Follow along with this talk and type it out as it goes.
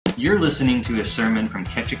You're listening to a sermon from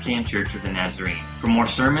Ketchikan Church of the Nazarene. For more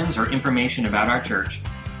sermons or information about our church,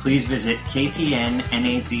 please visit ktnnaz.org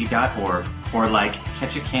or like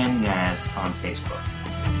Ketchikan Naz on Facebook.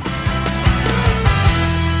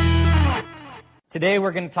 Today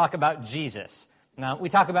we're going to talk about Jesus. Now, we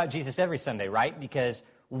talk about Jesus every Sunday, right? Because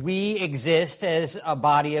we exist as a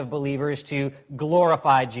body of believers to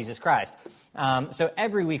glorify Jesus Christ. So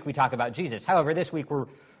every week we talk about Jesus. However, this week we're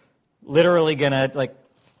literally going to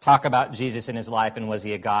talk about Jesus in his life, and was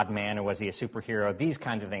he a God-man or was he a superhero? These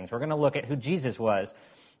kinds of things. We're going to look at who Jesus was.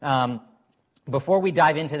 Before we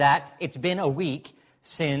dive into that, it's been a week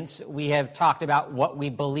since we have talked about what we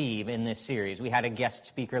believe in this series. We had a guest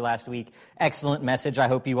speaker last week. Excellent message. I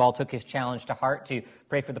hope you all took his challenge to heart to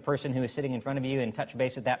pray for the person who is sitting in front of you and touch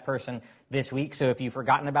base with that person this week. So if you've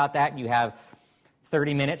forgotten about that, you have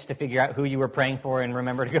 30 minutes to figure out who you were praying for and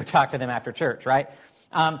remember to go talk to them after church, right?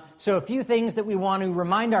 So a few things that we want to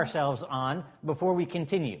remind ourselves on before we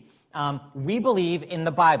continue. We believe in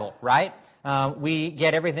the Bible, right? We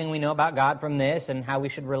get everything we know about God from this and how we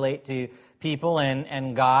should relate to people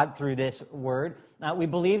and God through this word. We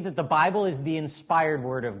believe that the Bible is the inspired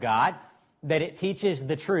word of God, that it teaches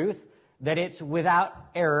the truth, that it's without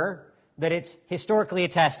error, that it's historically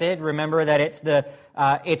attested. Remember that it's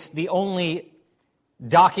the only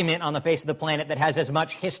document on the face of the planet that has as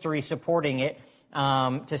much history supporting it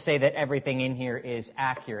to say that everything in here is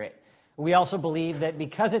accurate. We also believe that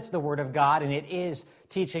because it's the Word of God and it is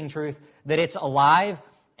teaching truth, that it's alive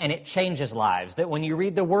and it changes lives. That when you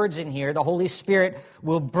read the words in here, the Holy Spirit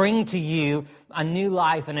will bring to you a new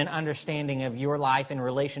life and an understanding of your life in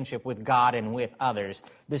relationship with God and with others.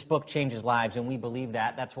 This book changes lives, and we believe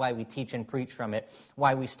that. That's why we teach and preach from it,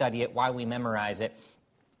 why we study it, why we memorize it.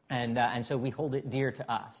 And so we hold it dear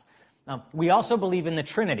to us. We also believe in the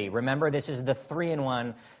Trinity. Remember, this is the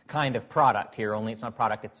three-in-one kind of product here, only it's not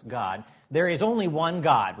product, it's God. There is only one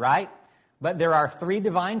God, right? But there are three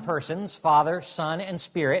divine persons, Father, Son, and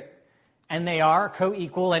Spirit, and they are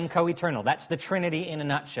co-equal and co-eternal. That's the Trinity in a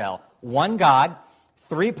nutshell. One God,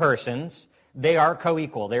 three persons, they are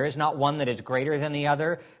co-equal. There is not one that is greater than the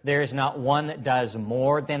other. There is not one that does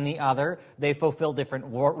more than the other. They fulfill different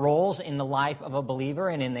roles in the life of a believer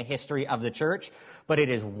and in the history of the church. But it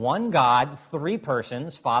is one God, three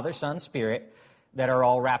persons, Father, Son, Spirit, that are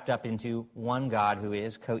all wrapped up into one God who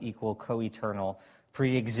is co-equal, co-eternal,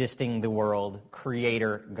 pre-existing the world,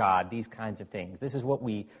 creator God, these kinds of things. This is what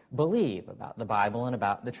we believe about the Bible and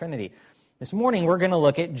about the Trinity. This morning we're going to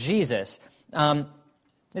look at Jesus.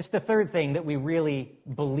 This is the third thing that we really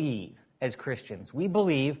believe as Christians. We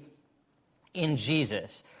believe in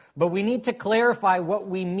Jesus, but we need to clarify what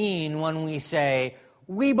we mean when we say,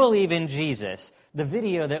 we believe in Jesus. The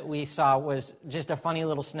video that we saw was just a funny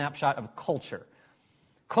little snapshot of culture.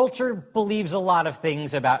 Culture believes a lot of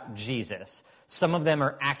things about Jesus. Some of them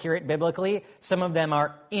are accurate biblically. Some of them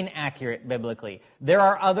are inaccurate biblically. There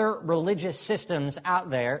are other religious systems out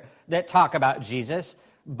there that talk about Jesus,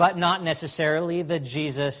 but not necessarily the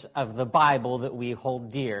Jesus of the Bible that we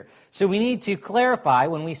hold dear. So we need to clarify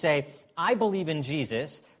when we say, I believe in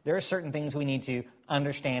Jesus, there are certain things we need to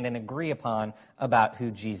understand and agree upon about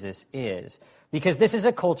who Jesus is. Because this is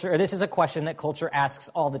a question that culture asks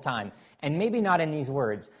all the time. And maybe not in these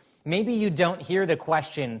words. Maybe you don't hear the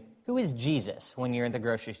question, who is Jesus, when you're in the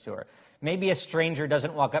grocery store. Maybe a stranger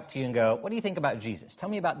doesn't walk up to you and go, what do you think about Jesus? Tell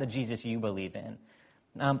me about the Jesus you believe in.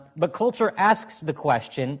 But culture asks the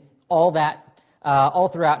question all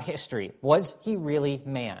throughout history. Was he really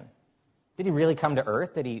man? Did he really come to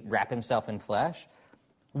earth? Did he wrap himself in flesh?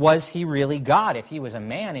 Was he really God? If he was a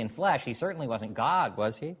man in flesh, he certainly wasn't God,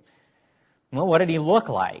 was he? Well, what did he look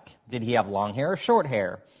like? Did he have long hair or short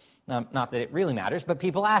hair? Not that it really matters, but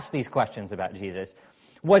people ask these questions about Jesus.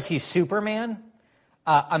 Was he Superman?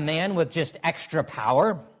 A man with just extra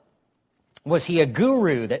power? Was he a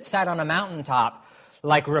guru that sat on a mountaintop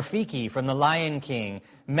like Rafiki from The Lion King,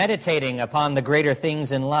 meditating upon the greater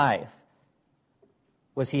things in life?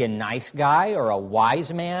 Was he a nice guy or a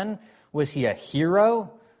wise man? Was he a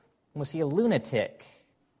hero? Was he a lunatic?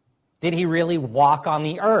 Did he really walk on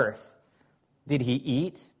the earth? Did he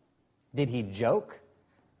eat? Did he joke?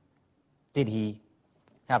 Did he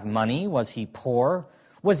have money? Was he poor?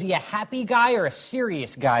 Was he a happy guy or a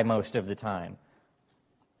serious guy most of the time?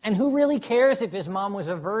 And who really cares if his mom was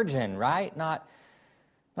a virgin, right? Not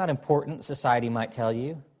important, society might tell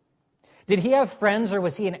you. Did he have friends, or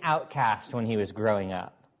was he an outcast when he was growing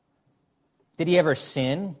up? Did he ever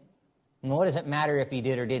sin? And what does it matter if he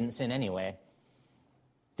did or didn't sin anyway?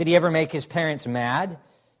 Did he ever make his parents mad?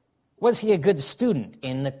 Was he a good student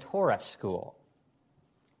in the Torah school?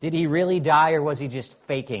 Did he really die, or was he just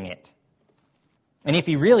faking it? And if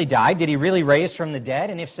he really died, did he really raise from the dead?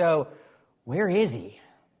 And if so, where is he?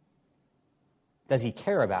 Does he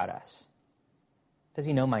care about us? Does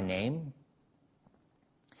he know my name?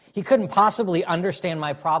 He couldn't possibly understand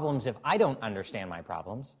my problems if I don't understand my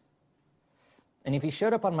problems. And if he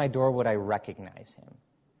showed up on my door, would I recognize him?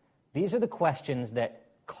 These are the questions that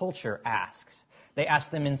culture asks. They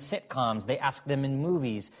ask them in sitcoms. They ask them in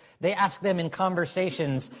movies. They ask them in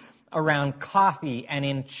conversations around coffee and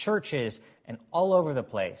in churches and all over the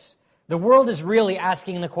place. The world is really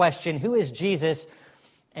asking the question, who is Jesus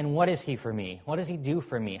and what is he for me? What does he do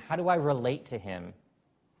for me? How do I relate to him?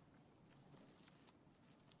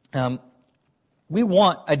 We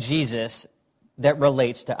want a Jesus that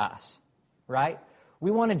relates to us, right?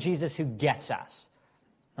 We want a Jesus who gets us.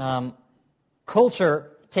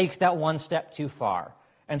 Culture takes that one step too far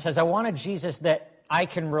and says, I want a Jesus that I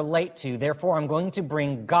can relate to, therefore I'm going to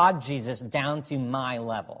bring God Jesus down to my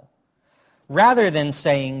level. Rather than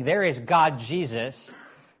saying, there is God Jesus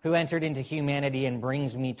who entered into humanity and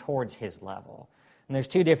brings me towards his level. And there's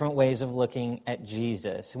two different ways of looking at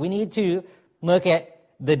Jesus. We need to look at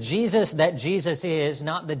the Jesus that Jesus is,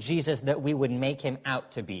 not the Jesus that we would make him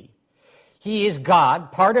out to be. He is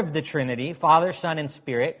God, part of the Trinity, Father, Son, and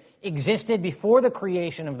Spirit, existed before the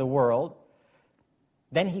creation of the world.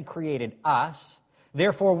 Then he created us.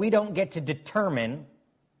 Therefore, we don't get to determine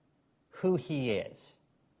who he is.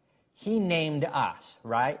 He named us,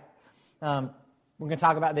 right? We're going to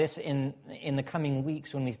talk about this in the coming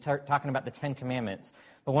weeks when we start talking about the Ten Commandments.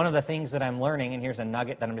 But one of the things that I'm learning, and here's a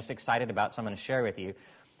nugget that I'm just excited about, so I'm going to share with you.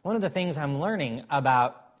 One of the things I'm learning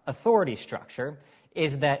about authority structure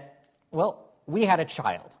is that, well, we had a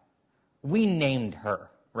child. We named her,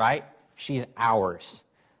 right? She's ours.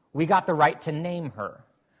 We got the right to name her.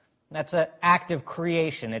 That's an act of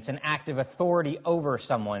creation. It's an act of authority over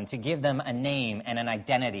someone to give them a name and an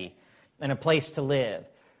identity and a place to live.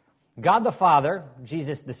 God the Father,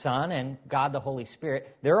 Jesus the Son, and God the Holy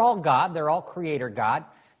Spirit, they're all God. They're all creator God.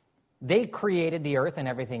 They created the earth and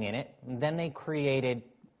everything in it. And then they created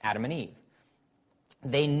Adam and Eve.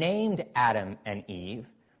 They named Adam and Eve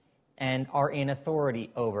and are in authority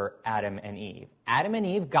over Adam and Eve. Adam and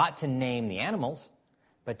Eve got to name the animals,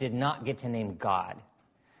 but did not get to name God.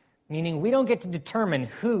 Meaning we don't get to determine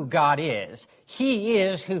who God is. He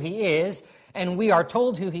is who he is, and we are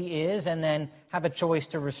told who he is, and then have a choice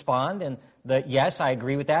to respond. And yes, I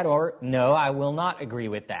agree with that, or no, I will not agree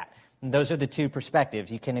with that. And those are the two perspectives.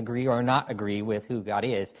 You can agree or not agree with who God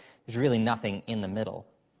is. There's really nothing in the middle.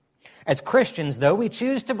 As Christians, though, we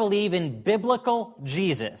choose to believe in biblical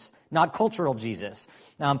Jesus, not cultural Jesus.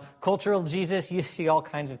 Cultural Jesus, you see all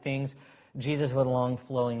kinds of things. Jesus with long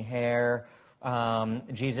flowing hair,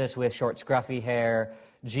 Jesus with short scruffy hair,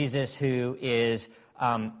 Jesus who is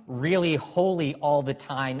really holy all the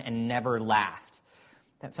time and never laughed.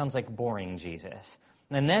 That sounds like boring Jesus.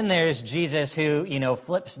 And then there's Jesus who,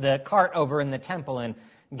 flips the cart over in the temple and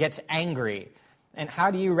gets angry. And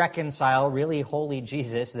how do you reconcile really holy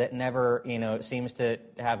Jesus that never, seems to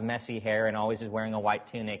have messy hair and always is wearing a white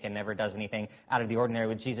tunic and never does anything out of the ordinary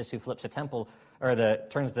with Jesus who flips a temple or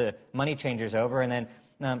turns the money changers over, and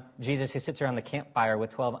then Jesus who sits around the campfire with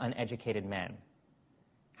 12 uneducated men?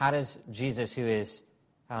 How does Jesus, who is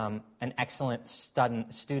an excellent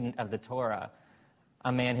student of the Torah,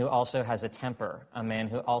 a man who also has a temper, a man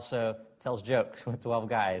who also tells jokes with 12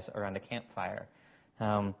 guys around a campfire?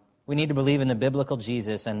 We need to believe in the biblical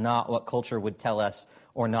Jesus and not what culture would tell us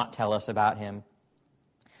or not tell us about him.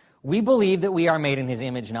 We believe that we are made in his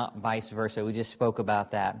image, not vice versa. We just spoke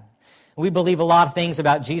about that. We believe a lot of things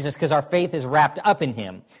about Jesus because our faith is wrapped up in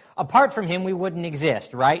him. Apart from him, we wouldn't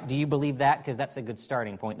exist, right? Do you believe that? Because that's a good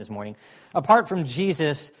starting point this morning. Apart from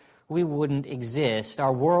Jesus, we wouldn't exist.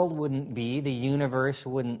 Our world wouldn't be. The universe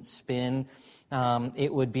wouldn't spin.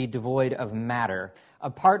 It would be devoid of matter.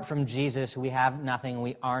 Apart from Jesus, we have nothing.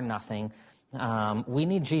 We are nothing. We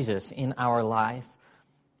need Jesus in our life.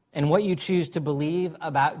 And what you choose to believe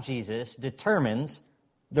about Jesus determines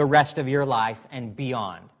the rest of your life and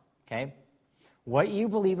beyond. Okay? What you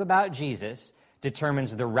believe about Jesus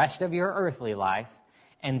determines the rest of your earthly life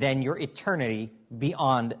and then your eternity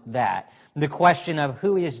beyond that. The question of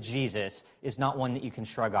who is Jesus is not one that you can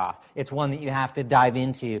shrug off. It's one that you have to dive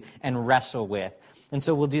into and wrestle with. And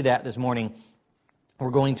so we'll do that this morning. We're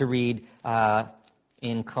going to read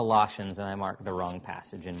in Colossians, and I marked the wrong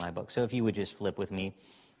passage in my book. So if you would just flip with me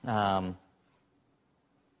to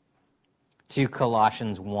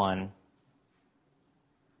Colossians 1.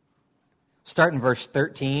 Start in verse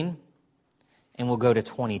 13, and we'll go to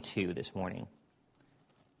 22 this morning.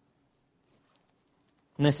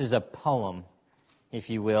 And this is a poem, if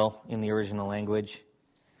you will, in the original language.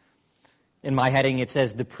 In my heading, it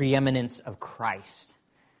says the preeminence of Christ.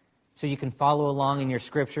 So you can follow along in your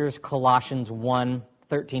scriptures, Colossians 1,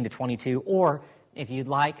 13 to 22, or if you'd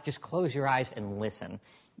like, just close your eyes and listen.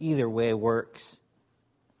 Either way works.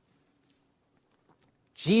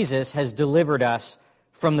 Jesus has delivered us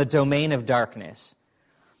from the domain of darkness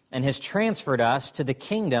and has transferred us to the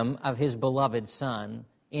kingdom of his beloved Son,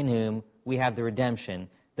 in whom we have the redemption,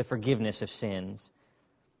 the forgiveness of sins.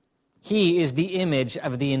 He is the image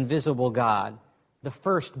of the invisible God, the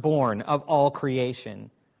firstborn of all creation.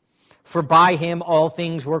 For by him all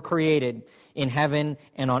things were created, in heaven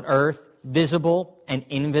and on earth, visible and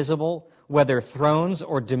invisible, whether thrones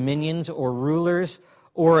or dominions or rulers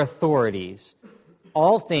or authorities.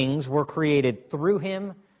 All things were created through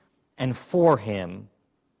him and for him.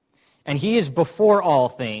 And he is before all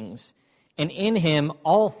things, and in him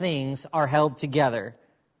all things are held together.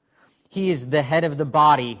 He is the head of the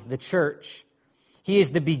body, the church. He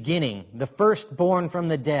is the beginning, the firstborn from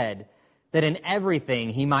the dead, that in everything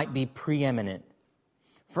he might be preeminent.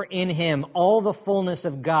 For in him all the fullness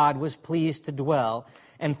of God was pleased to dwell,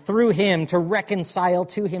 and through him to reconcile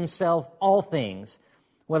to himself all things,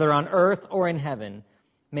 whether on earth or in heaven,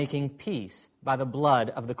 making peace by the blood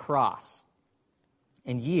of the cross.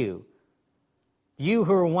 And you who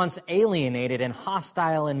were once alienated and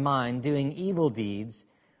hostile in mind, doing evil deeds,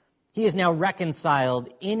 he is now reconciled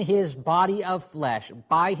in his body of flesh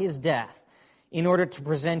by his death, in order to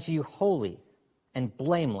present you holy and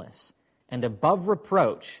blameless and above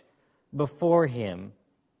reproach before him,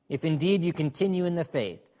 if indeed you continue in the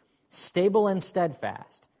faith, stable and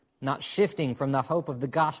steadfast, not shifting from the hope of the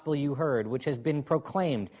gospel you heard, which has been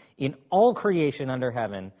proclaimed in all creation under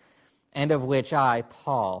heaven, and of which I,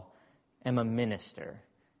 Paul, am a minister.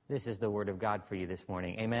 This is the word of God for you this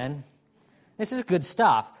morning. Amen? This is good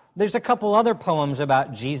stuff. There's a couple other poems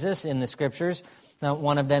about Jesus in the scriptures. Now,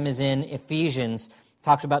 one of them is in Ephesians. It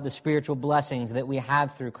talks about the spiritual blessings that we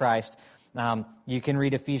have through Christ. You can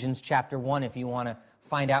read Ephesians chapter 1 if you want to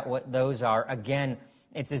find out what those are. Again,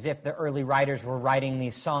 it's as if the early writers were writing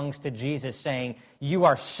these songs to Jesus saying, you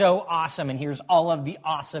are so awesome, and here's all of the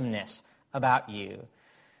awesomeness about you.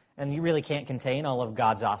 And you really can't contain all of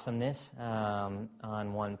God's awesomeness on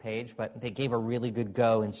one page, but they gave a really good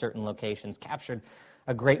go in certain locations, captured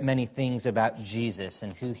a great many things about Jesus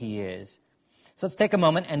and who he is. So let's take a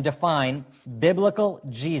moment and define biblical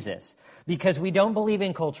Jesus, because we don't believe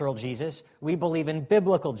in cultural Jesus, we believe in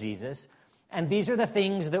biblical Jesus, and these are the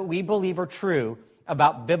things that we believe are true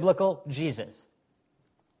about biblical Jesus.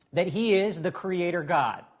 That he is the Creator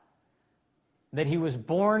God, that he was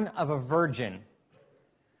born of a virgin,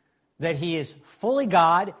 that he is fully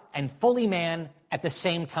God and fully man at the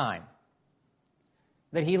same time,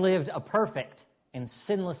 that he lived a perfect and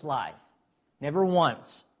sinless life, never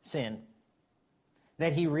once sinned,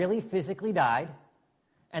 that he really physically died,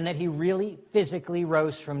 and that he really physically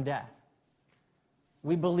rose from death.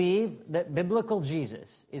 We believe that biblical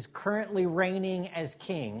Jesus is currently reigning as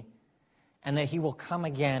king, and that he will come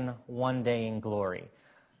again one day in glory.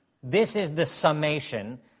 This is the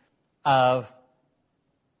summation of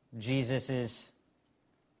Jesus'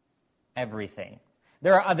 everything.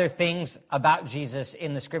 There are other things about Jesus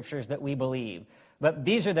in the scriptures that we believe, but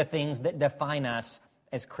these are the things that define us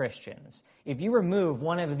as Christians. If you remove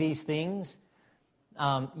one of these things,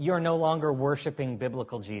 you're no longer worshiping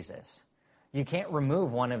biblical Jesus. You can't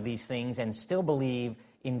remove one of these things and still believe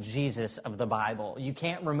in Jesus of the Bible. You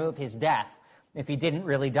can't remove his death. If he didn't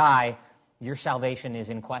really die, your salvation is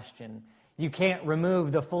in question. You can't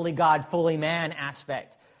remove the fully God, fully man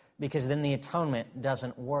aspect, because then the atonement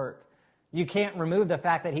doesn't work. You can't remove the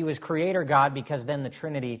fact that he was Creator God, because then the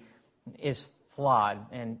Trinity is flawed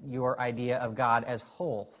and your idea of God as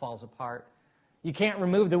whole falls apart. You can't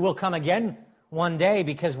remove the will come again one day,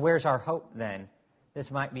 because where's our hope then? This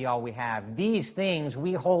might be all we have. These things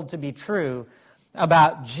we hold to be true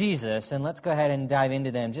about Jesus, and let's go ahead and dive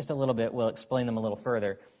into them just a little bit. We'll explain them a little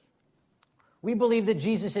further. We believe that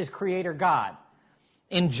Jesus is Creator God.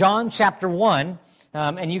 In John chapter 1,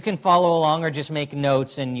 and you can follow along or just make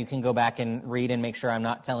notes, and you can go back and read and make sure I'm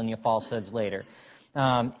not telling you falsehoods later.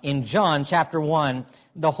 In John chapter 1,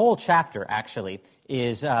 the whole chapter actually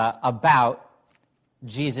is about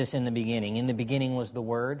Jesus in the beginning. In the beginning was the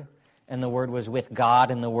Word, and the Word was with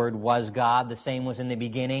God, and the Word was God. The same was in the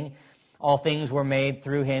beginning. All things were made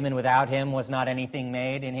through him, and without him was not anything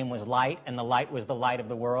made. In him was light, and the light was the light of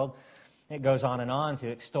the world. It goes on to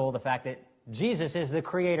extol the fact that Jesus is the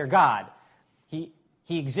Creator God. He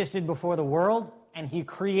existed before the world, and he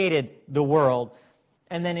created the world.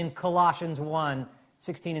 And then in Colossians 1,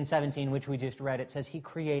 16 and 17, which we just read, it says he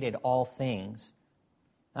created all things.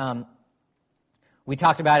 We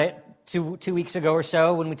talked about it two weeks ago or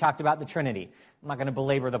so when we talked about the Trinity. I'm not going to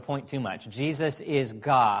belabor the point too much. Jesus is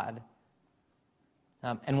God.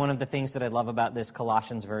 And one of the things that I love about this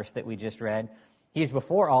Colossians verse that we just read, he is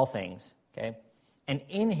before all things, okay? And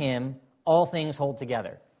in him, all things hold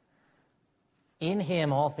together. In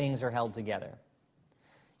him, all things are held together.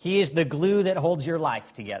 He is the glue that holds your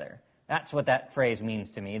life together. That's what that phrase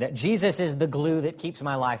means to me, that Jesus is the glue that keeps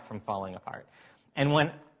my life from falling apart. And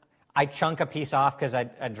when I chunk a piece off because I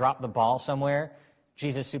dropped the ball somewhere,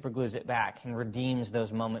 Jesus super glues it back and redeems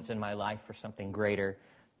those moments in my life for something greater.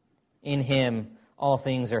 In him, all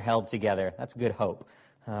things are held together. That's good hope.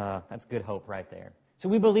 That's good hope right there. So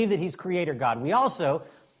we believe that he's creator God. We also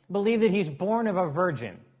believe that he's born of a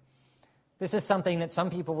virgin. This is something that some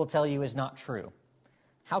people will tell you is not true.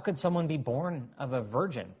 How could someone be born of a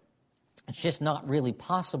virgin? It's just not really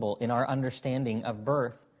possible in our understanding of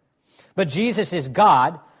birth. But Jesus is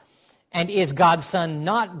God and is God's son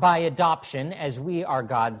not by adoption, as we are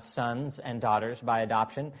God's sons and daughters by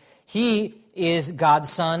adoption. He is God's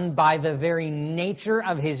son by the very nature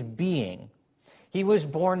of his being. He was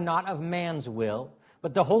born not of man's will,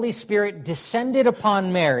 but the Holy Spirit descended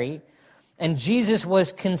upon Mary, and Jesus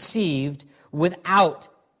was conceived without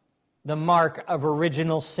the mark of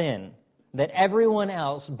original sin that everyone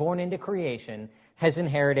else born into creation has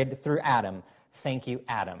inherited through Adam. Thank you,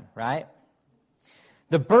 Adam, right?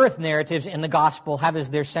 The birth narratives in the gospel have as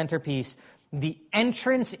their centerpiece the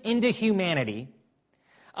entrance into humanity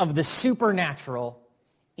of the supernatural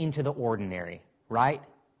into the ordinary, right?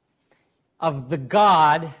 Of the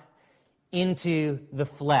God into the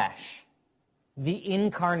flesh. The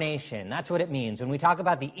incarnation. That's what it means. When we talk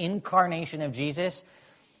about the incarnation of Jesus,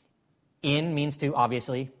 in means to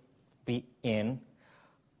obviously be in.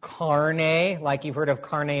 Carne, like you've heard of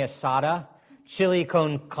carne asada. Chili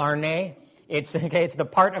con carne. It's the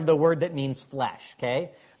part of the word that means flesh,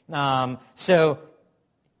 okay? So,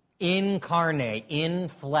 incarnate, in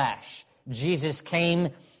flesh. Jesus came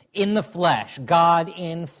in the flesh, God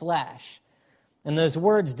in flesh. And those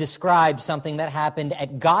words describe something that happened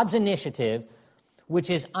at God's initiative, which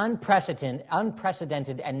is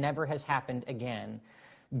unprecedented and never has happened again.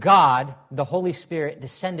 God, the Holy Spirit,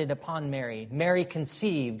 descended upon Mary. Mary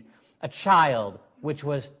conceived a child which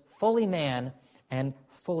was fully man and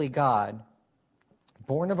fully God.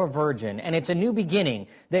 Born of a virgin. And it's a new beginning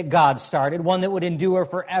that God started, one that would endure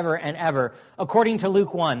forever and ever. According to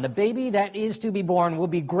Luke 1, the baby that is to be born will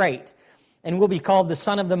be great and will be called the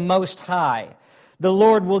Son of the Most High. The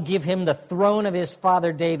Lord will give him the throne of his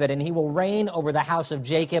father David, and he will reign over the house of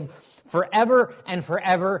Jacob forever,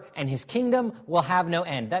 and his kingdom will have no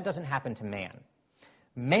end. That doesn't happen to man.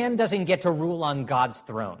 Man doesn't get to rule on God's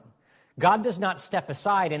throne. God does not step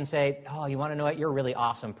aside and say, oh, you want to know what? You're a really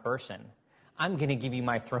awesome person. I'm going to give you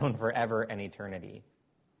my throne forever and eternity.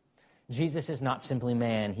 Jesus is not simply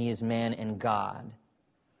man. He is man and God.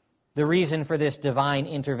 The reason for this divine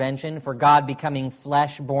intervention, for God becoming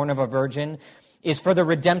flesh, born of a virgin, is for the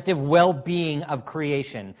redemptive well-being of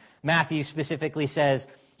creation. Matthew specifically says,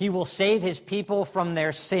 he will save his people from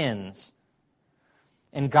their sins.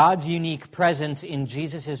 And God's unique presence in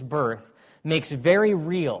Jesus' birth makes very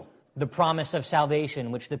real the promise of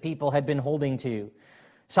salvation which the people had been holding to.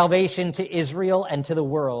 Salvation to Israel and to the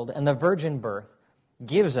world, and the virgin birth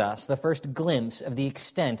gives us the first glimpse of the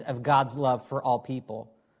extent of God's love for all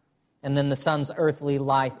people. And then the Son's earthly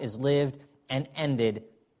life is lived and ended,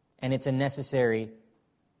 and it's a necessary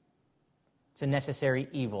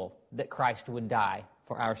evil that Christ would die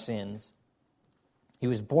for our sins. He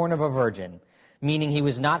was born of a virgin, meaning he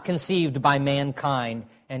was not conceived by mankind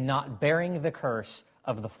and not bearing the curse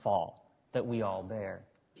of the fall that we all bear.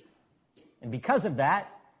 And because of that,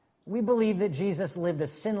 we believe that Jesus lived a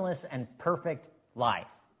sinless and perfect life.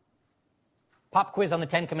 Pop quiz on the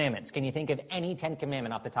 10 Commandments. Can you think of any 10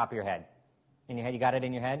 commandment off the top of your head? In your head, you got it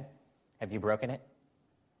in your head? Have you broken it?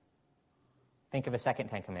 Think of a second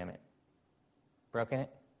 10 Commandment. Broken it?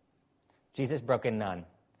 Jesus broken none.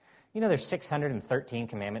 You know there's 613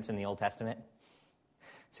 commandments in the Old Testament?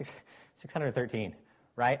 613,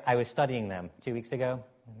 right? I was studying them 2 weeks ago,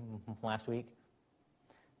 last week.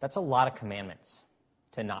 That's a lot of commandments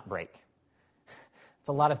to not break. It's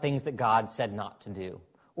a lot of things that God said not to do,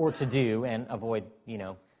 or to do and avoid,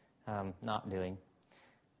 not doing.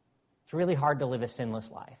 It's really hard to live a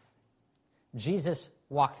sinless life. Jesus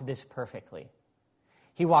walked this perfectly.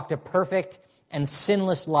 He walked a perfect and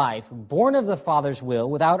sinless life, born of the Father's will,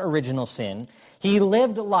 without original sin. He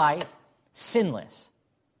lived life sinless.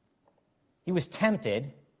 He was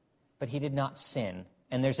tempted, but he did not sin.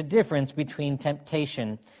 And there's a difference between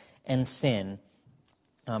temptation and sin.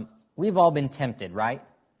 We've all been tempted, right?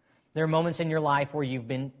 There are moments in your life where you've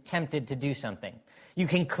been tempted to do something. You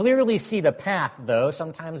can clearly see the path, though.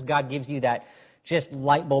 Sometimes God gives you that just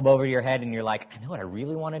light bulb over your head, and you're like, I know what I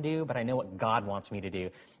really want to do, but I know what God wants me to do.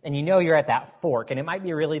 And you know you're at that fork, and it might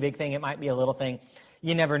be a really big thing, it might be a little thing.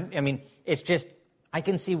 It's just, I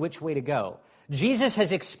can see which way to go. Jesus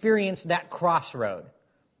has experienced that crossroad.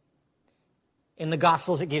 In the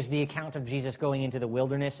Gospels, it gives the account of Jesus going into the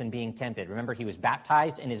wilderness and being tempted. Remember, he was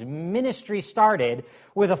baptized, and his ministry started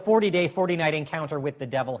with a 40-day, 40-night encounter with the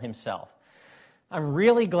devil himself. I'm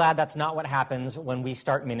really glad that's not what happens when we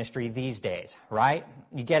start ministry these days, right?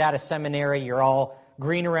 You get out of seminary, you're all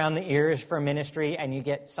green around the ears for ministry, and you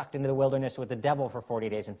get sucked into the wilderness with the devil for 40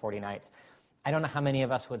 days and 40 nights. I don't know how many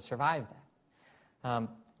of us would survive that.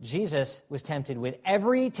 Jesus was tempted with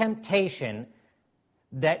every temptation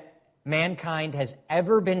that mankind has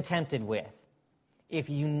ever been tempted with. If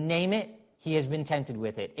you name it, he has been tempted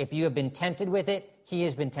with it. If you have been tempted with it, he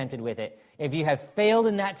has been tempted with it. If you have failed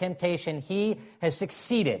in that temptation, he has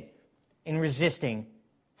succeeded in resisting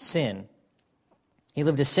sin. He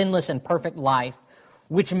lived a sinless and perfect life,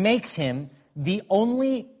 which makes him the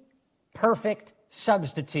only perfect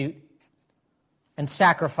substitute and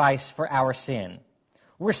sacrifice for our sin.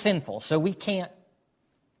 We're sinful, so we can't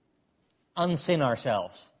unsin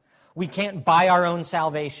ourselves. We can't buy our own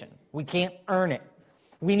salvation. We can't earn it.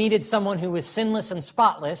 We needed someone who was sinless and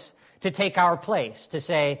spotless to take our place, to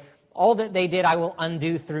say, all that they did I will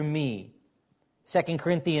undo through me. 2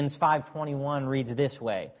 Corinthians 5:21 reads this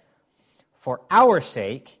way, for our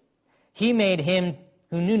sake he made him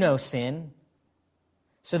who knew no sin,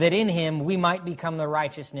 so that in him we might become the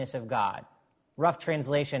righteousness of God. Rough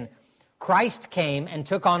translation, Christ came and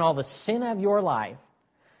took on all the sin of your life,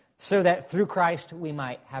 so that through Christ we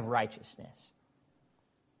might have righteousness.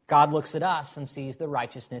 God looks at us and sees the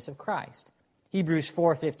righteousness of Christ. Hebrews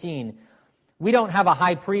 4:15, we don't have a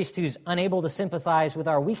high priest who's unable to sympathize with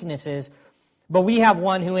our weaknesses, but we have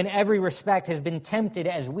one who in every respect has been tempted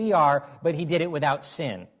as we are, but he did it without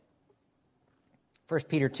sin. 1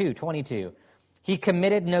 Peter 2:22, he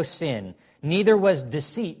committed no sin, neither was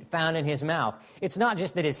deceit found in his mouth. It's not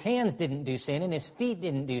just that his hands didn't do sin and his feet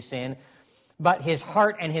didn't do sin, but his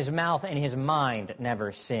heart and his mouth and his mind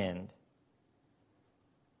never sinned.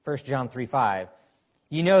 1 John 3:5,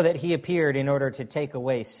 you know that he appeared in order to take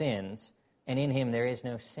away sins, and in him there is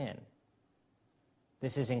no sin.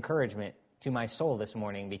 This is encouragement to my soul this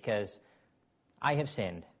morning because I have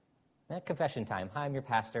sinned. Confession time. Hi, I'm your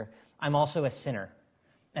pastor. I'm also a sinner,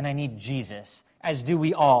 and I need Jesus, as do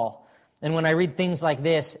we all. And when I read things like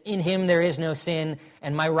this, in him there is no sin,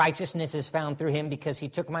 and my righteousness is found through him because he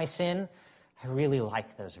took my sin, I really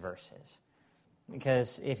like those verses.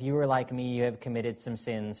 Because if you were like me, you have committed some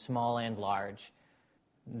sins, small and large,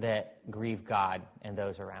 that grieve God and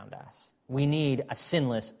those around us. We need a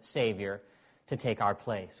sinless Savior to take our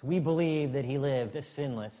place. We believe that he lived a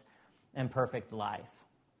sinless and perfect life.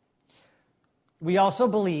 We also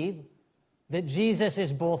believe that Jesus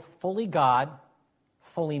is both fully God,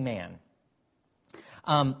 fully man.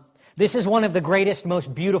 This is one of the greatest,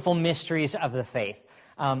 most beautiful mysteries of the faith.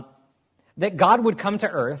 That God would come to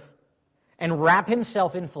earth and wrap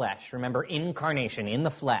himself in flesh. Remember, incarnation, in the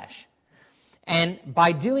flesh. And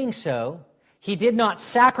by doing so, he did not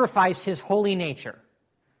sacrifice his holy nature.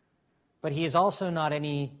 But he is also not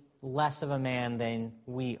any less of a man than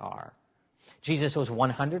we are. Jesus was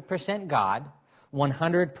 100% God,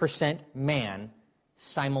 100% man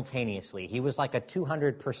simultaneously. He was like a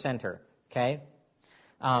 200%er, okay?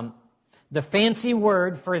 The fancy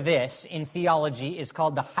word for this in theology is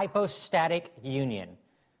called the hypostatic union.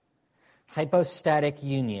 Hypostatic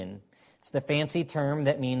union. It's the fancy term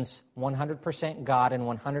that means 100% God and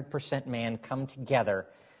 100% man come together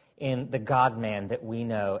in the God-man that we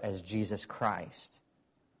know as Jesus Christ.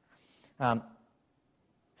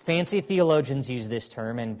 Fancy theologians use this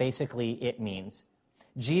term, and basically it means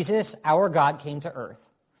Jesus, our God, came to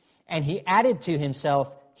earth, and he added to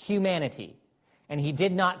himself humanity, and he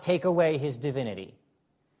did not take away his divinity.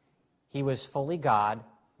 He was fully God,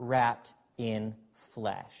 wrapped in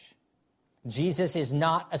flesh. Jesus is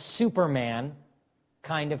not a Superman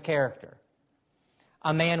kind of character,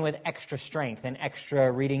 a man with extra strength and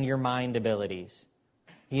extra reading your mind abilities.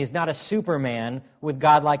 He is not a Superman with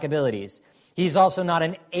godlike abilities. He's also not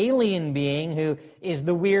an alien being who is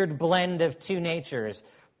the weird blend of two natures,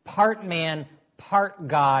 part man, part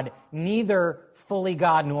God, neither fully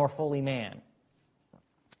God nor fully man.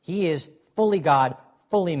 He is fully God,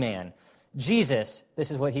 fully man. Jesus, this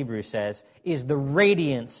is what Hebrews says, is the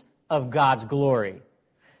radiance of God's glory,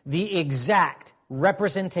 the exact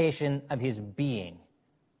representation of his being.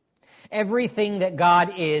 Everything that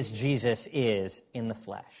God is, Jesus is in the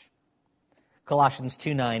flesh. Colossians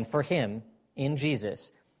 2:9, for him, in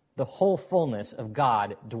Jesus, the whole fullness of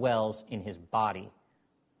God dwells in his body.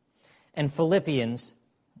 And Philippians,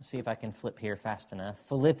 let's see if I can flip here fast enough.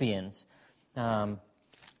 Philippians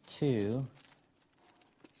 2,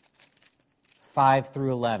 5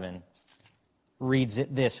 through 11 reads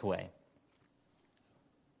it this way.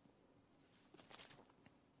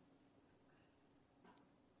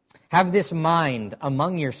 Have this mind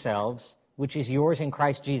among yourselves, which is yours in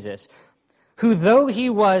Christ Jesus, who though he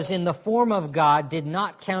was in the form of God, did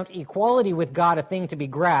not count equality with God a thing to be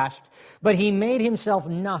grasped, but he made himself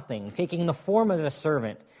nothing, taking the form of a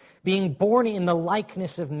servant, being born in the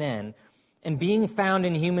likeness of men, and being found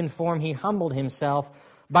in human form, he humbled himself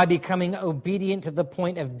by becoming obedient to the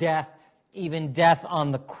point of death, even death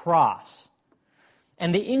on the cross.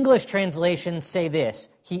 And the English translations say this,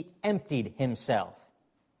 he emptied himself.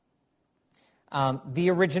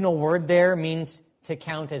 The original word there means to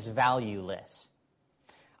count as valueless.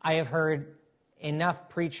 I have heard enough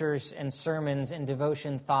preachers and sermons and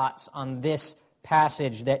devotion thoughts on this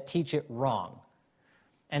passage that teach it wrong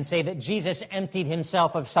and say that Jesus emptied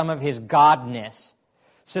himself of some of his godness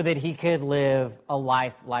so that he could live a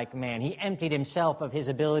life like man. He emptied himself of his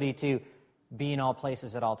ability to be in all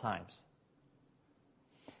places at all times.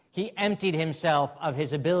 He emptied himself of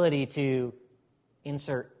his ability to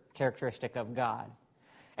insert characteristic of God.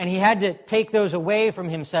 And he had to take those away from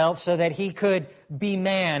himself so that he could be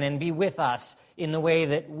man and be with us in the way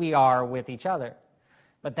that we are with each other.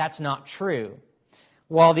 But that's not true.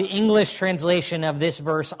 While the English translation of this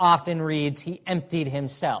verse often reads, he emptied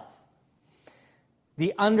himself,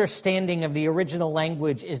 the understanding of the original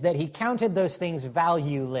language is that he counted those things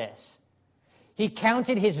valueless. He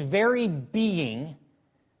counted his very being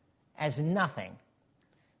as nothing,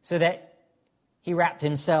 so that he wrapped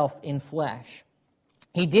himself in flesh.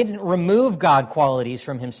 He didn't remove God qualities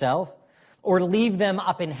from himself or leave them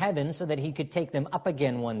up in heaven so that he could take them up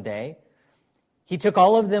again one day. He took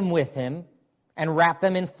all of them with him and wrapped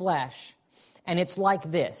them in flesh. And it's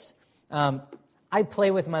like this. I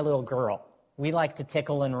play with my little girl. We like to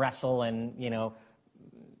tickle and wrestle and,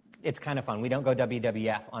 it's kind of fun. We don't go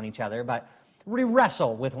WWF on each other, but we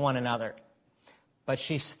wrestle with one another. But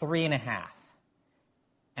she's 3.5,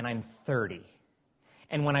 and I'm 30.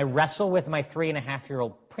 And when I wrestle with my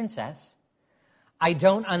 3.5-year-old princess, I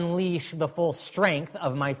don't unleash the full strength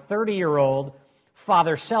of my 30-year-old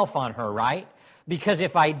father self on her, right? Because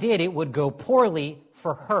if I did, it would go poorly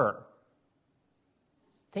for her.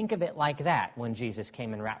 Think of it like that when Jesus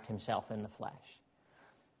came and wrapped himself in the flesh.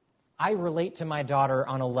 I relate to my daughter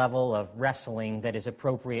on a level of wrestling that is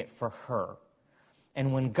appropriate for her.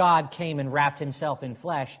 And when God came and wrapped himself in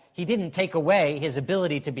flesh, he didn't take away his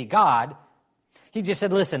ability to be God. He just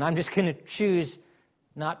said, listen, I'm just going to choose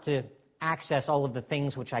not to access all of the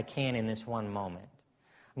things which I can in this one moment.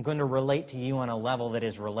 I'm going to relate to you on a level that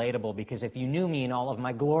is relatable, because if you knew me in all of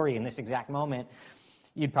my glory in this exact moment,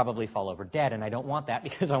 you'd probably fall over dead, and I don't want that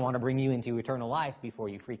because I want to bring you into eternal life before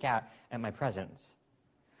you freak out at my presence.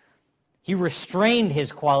 He restrained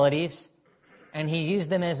his qualities, and he used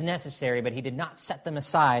them as necessary, but he did not set them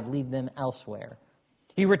aside, leave them elsewhere.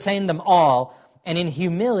 He retained them all, and in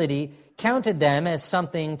humility counted them as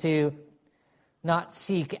something to not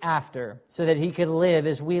seek after, so that he could live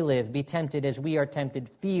as we live, be tempted as we are tempted,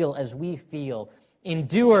 feel as we feel,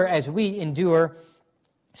 endure as we endure,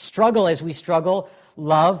 struggle as we struggle,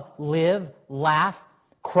 love, live, laugh,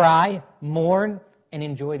 cry, mourn, and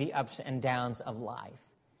enjoy the ups and downs of life.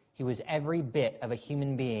 He was every bit of a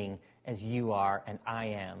human being as you are and I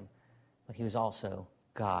am, but he was also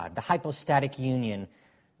God. The hypostatic union,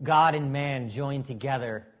 God and man joined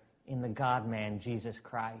together in the God-man, Jesus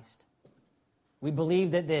Christ. We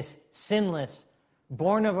believe that this sinless,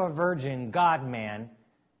 born of a virgin God-man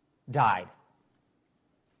died.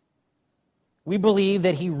 We believe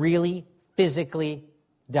that he really, physically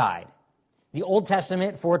died. The Old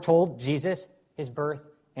Testament foretold Jesus, his birth,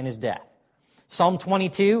 and his death. Psalm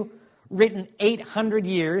 22, written 800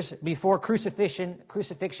 years before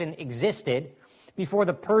crucifixion existed, before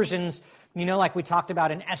the Persians, like we talked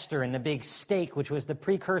about in Esther and the big stake, which was the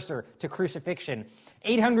precursor to crucifixion.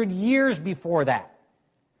 800 years before that,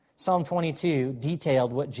 Psalm 22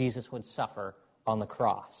 detailed what Jesus would suffer on the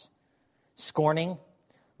cross. Scorning,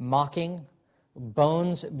 mocking,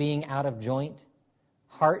 bones being out of joint,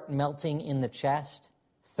 heart melting in the chest,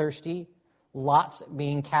 thirsty, lots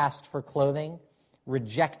being cast for clothing,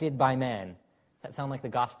 rejected by men. Does that sound like the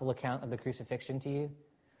gospel account of the crucifixion to you?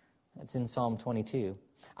 That's in Psalm 22.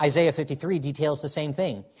 Isaiah 53 details the same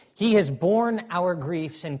thing. He has borne our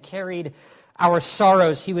griefs and carried our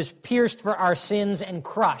sorrows. He was pierced for our sins and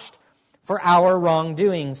crushed for our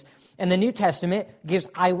wrongdoings. And the New Testament gives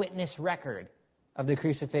eyewitness record of the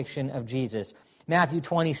crucifixion of Jesus. Matthew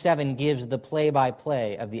 27 gives the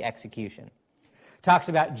play-by-play of the execution. Talks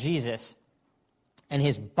about Jesus and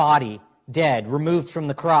his body dead, removed from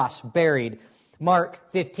the cross, buried.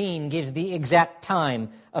 Mark 15 gives the exact time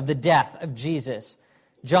of the death of Jesus.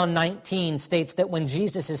 John 19 states that when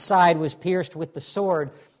Jesus' side was pierced with the sword,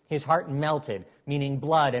 his heart melted, meaning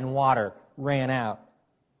blood and water ran out.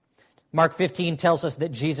 Mark 15 tells us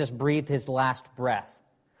that Jesus breathed his last breath,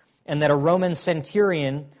 and that a Roman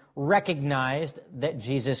centurion recognized that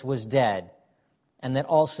Jesus was dead, and that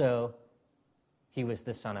also he was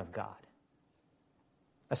the Son of God.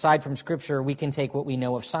 Aside from Scripture, we can take what we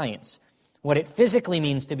know of science, what it physically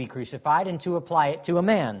means to be crucified, and to apply it to a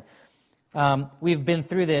man. We've been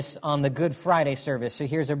through this on the Good Friday service, so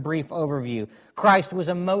here's a brief overview. Christ was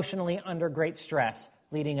emotionally under great stress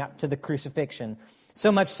leading up to the crucifixion, so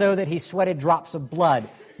much so that he sweated drops of blood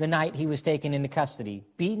the night he was taken into custody,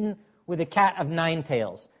 beaten with a cat of nine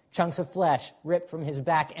tails, chunks of flesh ripped from his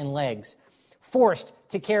back and legs, forced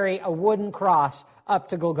to carry a wooden cross up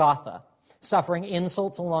to Golgotha. Suffering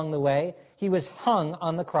insults along the way, he was hung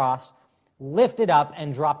on the cross, lifted up,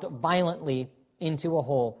 and dropped violently into a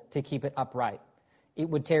hole to keep it upright. It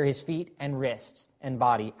would tear his feet and wrists and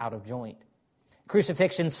body out of joint.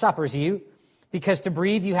 Crucifixion suffers you because to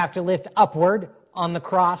breathe you have to lift upward on the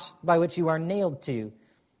cross by which you are nailed to.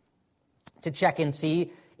 To check and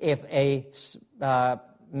see if a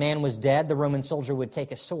man was dead, the Roman soldier would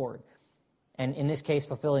take a sword. And in this case,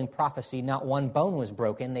 fulfilling prophecy, not one bone was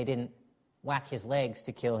broken. They didn't whack his legs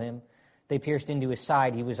to kill him. They pierced into his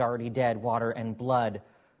side. He was already dead. Water and blood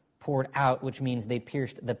poured out, which means they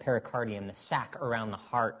pierced the pericardium, the sac around the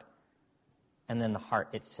heart, and then the heart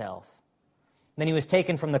itself. Then he was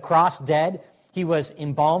taken from the cross dead. He was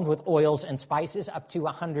embalmed with oils and spices, up to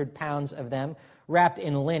 100 pounds of them, wrapped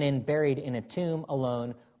in linen, buried in a tomb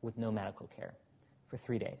alone with no medical care for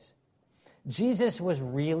 3 days. Jesus was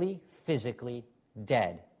really physically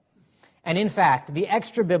dead. And in fact, the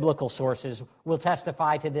extra-biblical sources will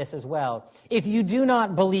testify to this as well. If you do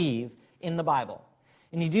not believe in the Bible,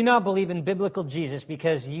 and you do not believe in biblical Jesus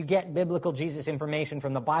because you get biblical Jesus information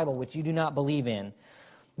from the Bible, which you do not believe in,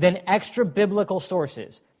 then extra-biblical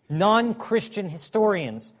sources, non-Christian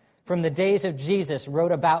historians from the days of Jesus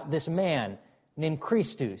wrote about this man named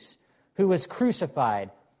Christus, who was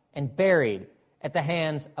crucified and buried at the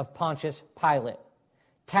hands of Pontius Pilate.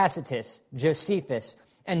 Tacitus, Josephus,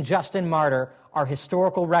 and Justin Martyr are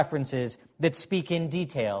historical references that speak in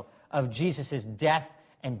detail of Jesus' death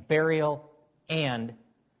and burial and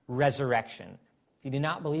resurrection. If you do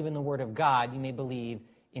not believe in the Word of God, you may believe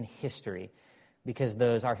in history, because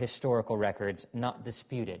those are historical records not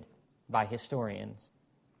disputed by historians.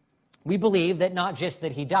 We believe that not just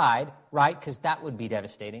that he died, right, because that would be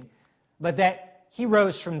devastating, but that he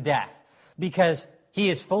rose from death, because he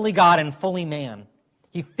is fully God and fully man.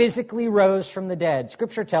 He physically rose from the dead.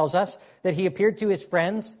 Scripture tells us that he appeared to his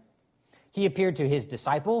friends, he appeared to his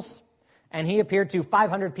disciples, and he appeared to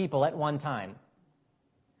 500 people at one time.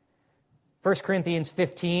 1 Corinthians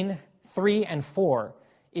 15, 3 and 4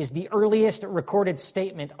 is the earliest recorded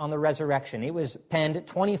statement on the resurrection. It was penned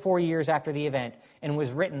 24 years after the event and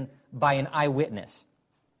was written by an eyewitness.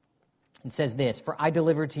 It says this, "For I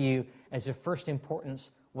delivered to you as of first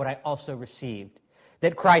importance what I also received,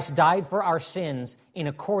 that Christ died for our sins in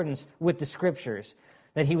accordance with the Scriptures,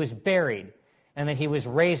 that he was buried, and that he was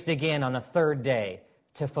raised again on the third day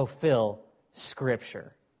to fulfill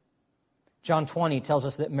Scripture." John 20 tells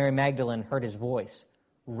us that Mary Magdalene heard his voice,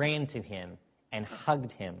 ran to him, and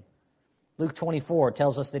hugged him. Luke 24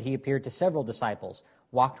 tells us that he appeared to several disciples,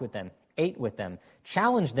 walked with them, ate with them,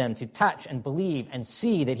 challenged them to touch and believe and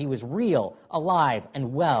see that he was real, alive,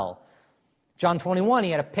 and well. John 21,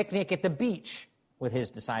 he had a picnic at the beach with his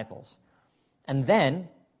disciples. And then,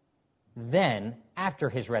 after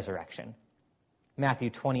his resurrection, Matthew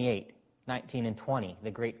 28, 19 and 20,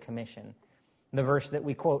 the Great Commission, the verse that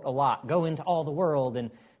we quote a lot, go into all the world and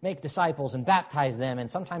make disciples and baptize them, and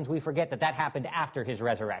sometimes we forget that that happened after his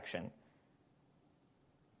resurrection.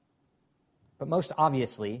 But most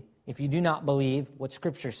obviously, if you do not believe what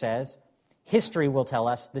Scripture says, history will tell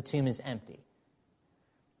us the tomb is empty.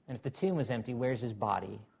 And if the tomb was empty, where's his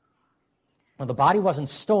body? Well, the body wasn't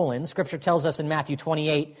stolen. Scripture tells us in Matthew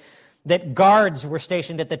 28 that guards were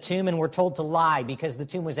stationed at the tomb and were told to lie because the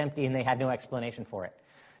tomb was empty and they had no explanation for it.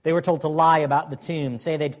 They were told to lie about the tomb,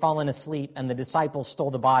 say they'd fallen asleep and the disciples stole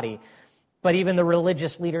the body. But even the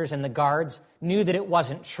religious leaders and the guards knew that it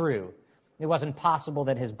wasn't true. It wasn't possible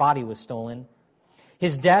that his body was stolen.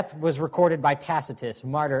 His death was recorded by Tacitus,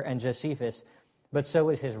 Martyr, and Josephus, but so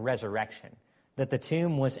is his resurrection. that the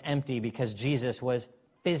tomb was empty because Jesus was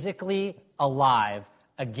physically alive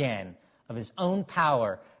again of his own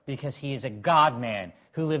power, because he is a God-man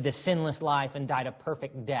who lived a sinless life and died a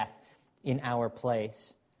perfect death in our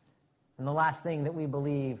place. And the last thing that we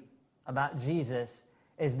believe about Jesus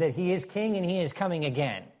is that he is king and he is coming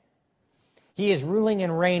again. He is ruling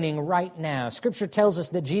and reigning right now. Scripture tells us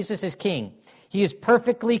that Jesus is king. He has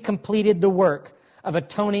perfectly completed the work of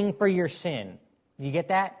atoning for your sin. You get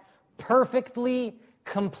that? Perfectly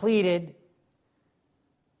completed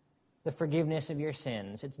the forgiveness of your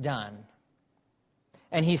sins. It's done.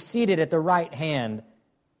 And he's seated at the right hand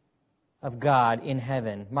of God in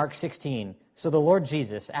heaven. Mark 16. So the Lord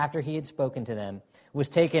Jesus, after he had spoken to them, was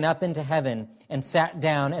taken up into heaven and sat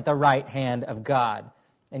down at the right hand of God.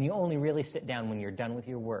 And you only really sit down when you're done with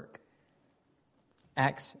your work.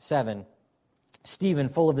 Acts 7. Stephen,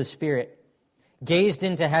 full of the Spirit, gazed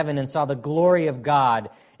into heaven and saw the glory of God,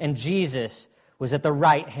 and Jesus was at the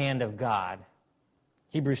right hand of God.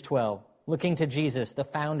 Hebrews 12. Looking to Jesus, the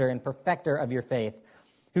founder and perfecter of your faith,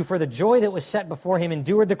 who for the joy that was set before him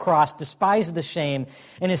endured the cross, despised the shame,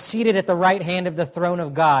 and is seated at the right hand of the throne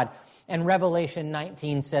of God. And Revelation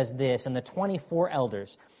 19 says this, and the 24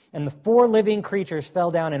 elders and the 4 living creatures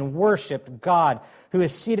fell down and worshiped God, who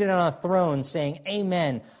is seated on a throne, saying,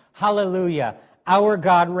 Amen, hallelujah, our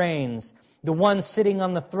God reigns. The one sitting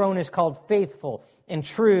on the throne is called Faithful and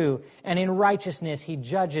True, and in righteousness he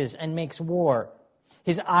judges and makes war.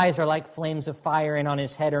 His eyes are like flames of fire, and on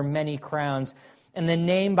his head are many crowns. And the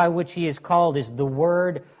name by which he is called is the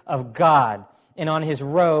Word of God. And on his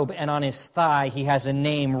robe and on his thigh he has a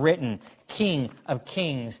name written, King of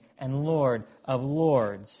Kings and Lord of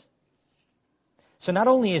Lords. So not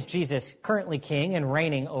only is Jesus currently king and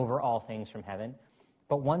reigning over all things from heaven,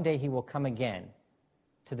 but one day he will come again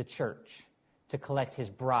to the church to collect his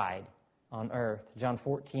bride on earth. John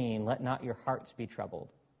 14, let not your hearts be troubled.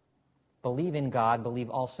 Believe in God, believe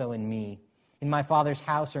also in me. In my Father's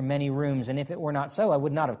house are many rooms, and if it were not so, I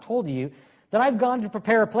would not have told you that I've gone to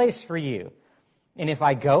prepare a place for you. And if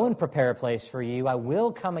I go and prepare a place for you, I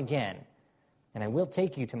will come again, and I will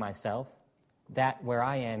take you to myself, that where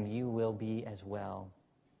I am, you will be as well.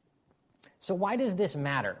 So why does this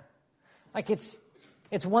matter? Like it's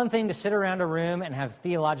one thing to sit around a room and have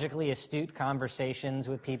theologically astute conversations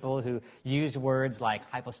with people who use words like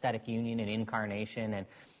hypostatic union and incarnation and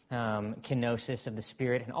kenosis of the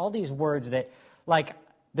Spirit, and all these words that, like,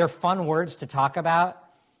 they're fun words to talk about,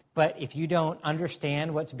 but if you don't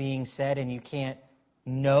understand what's being said and you can't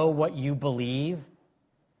know what you believe,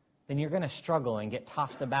 then you're going to struggle and get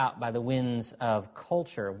tossed about by the winds of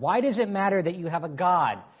culture. Why does it matter that you have a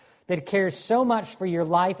God that cares so much for your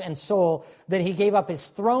life and soul that he gave up his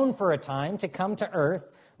throne for a time to come to earth,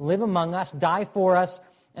 live among us, die for us,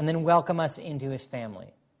 and then welcome us into his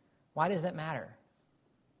family? Why does that matter?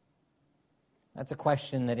 That's a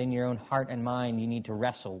question that in your own heart and mind you need to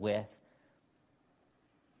wrestle with.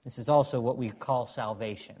 This is also what we call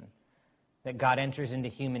salvation. That God enters into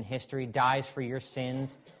human history, dies for your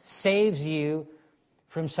sins, saves you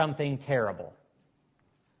from something terrible.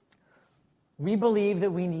 We believe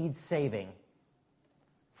that we need saving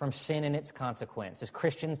from sin and its consequence. As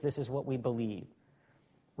Christians, this is what we believe.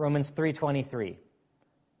 Romans 3:23.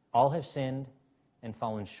 All have sinned and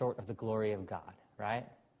fallen short of the glory of God, right?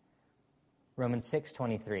 Romans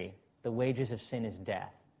 6:23, the wages of sin is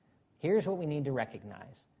death. Here's what we need to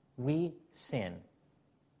recognize. We sin.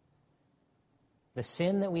 The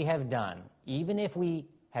sin that we have done, even if we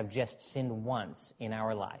have just sinned once in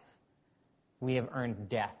our life, we have earned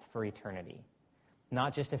death for eternity.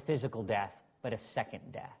 Not just a physical death, but a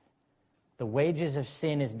second death. The wages of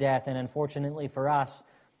sin is death, and unfortunately for us,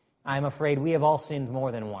 I'm afraid we have all sinned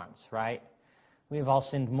more than once, right? We have all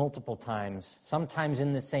sinned multiple times, sometimes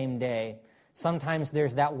in the same day. Sometimes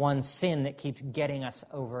there's that one sin that keeps getting us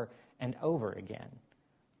over and over again.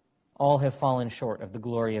 All have fallen short of the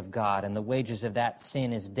glory of God, and the wages of that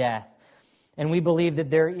sin is death. And we believe that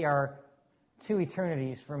there are 2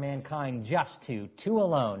 eternities for mankind, just 2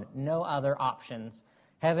 alone, no other options,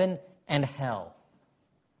 heaven and hell.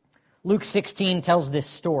 Luke 16 tells this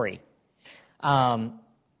story about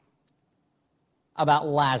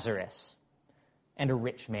Lazarus and a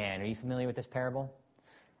rich man. Are you familiar with this parable?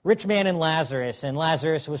 Rich man and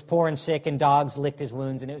Lazarus was poor and sick, and dogs licked his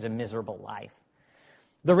wounds, and it was a miserable life.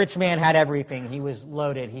 The rich man had everything. He was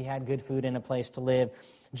loaded. He had good food and a place to live.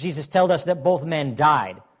 Jesus told us that both men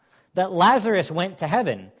died, that Lazarus went to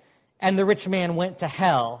heaven, and the rich man went to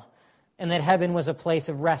hell, and that heaven was a place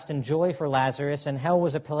of rest and joy for Lazarus, and hell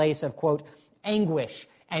was a place of, quote, anguish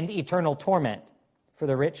and eternal torment for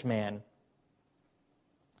the rich man.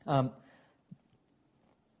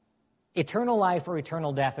 Eternal life or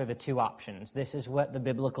eternal death are the two options. This is what the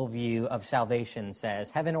biblical view of salvation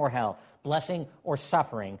says. Heaven or hell, blessing or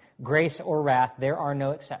suffering, grace or wrath, there are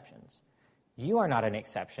no exceptions. You are not an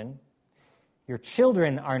exception. Your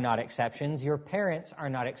children are not exceptions. Your parents are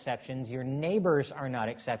not exceptions. Your neighbors are not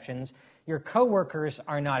exceptions. Your coworkers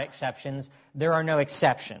are not exceptions. There are no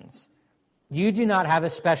exceptions. You do not have a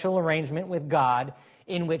special arrangement with God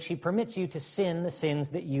in which he permits you to sin the sins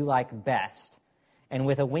that you like best. And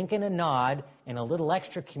with a wink and a nod and a little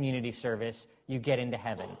extra community service, you get into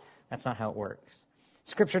heaven. That's not how it works.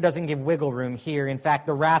 Scripture doesn't give wiggle room here. In fact,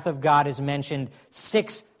 the wrath of God is mentioned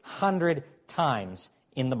 600 times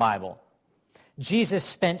in the Bible. Jesus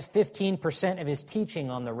spent 15% of his teaching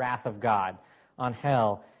on the wrath of God, on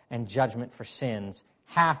hell and judgment for sins.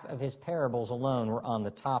 Half of his parables alone were on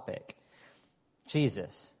the topic.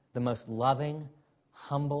 Jesus, the most loving,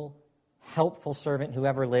 humble, helpful servant who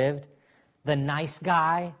ever lived, the nice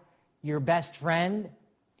guy, your best friend,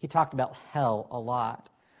 he talked about hell a lot.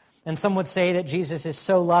 And some would say that Jesus is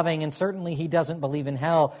so loving, and certainly he doesn't believe in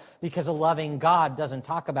hell because a loving God doesn't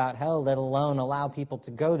talk about hell, let alone allow people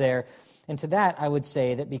to go there. And to that, I would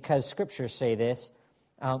say that because scriptures say this,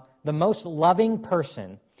 the most loving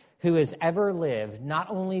person who has ever lived not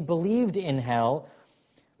only believed in hell,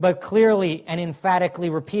 but clearly and emphatically,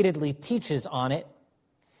 repeatedly teaches on it,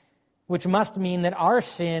 which must mean that our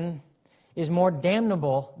sin is more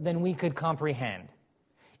damnable than we could comprehend.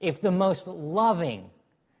 If the most loving,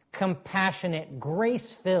 compassionate,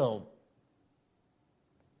 grace-filled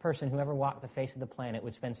person who ever walked the face of the planet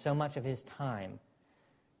would spend so much of his time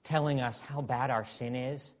telling us how bad our sin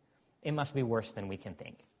is, it must be worse than we can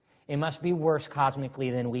think. It must be worse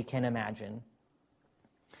cosmically than we can imagine.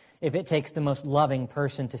 If it takes the most loving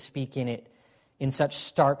person to speak in it in such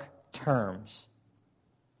stark terms.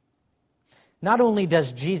 Not only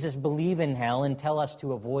does Jesus believe in hell and tell us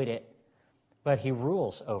to avoid it, but he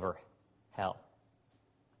rules over hell.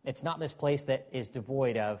 It's not this place that is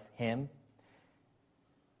devoid of him.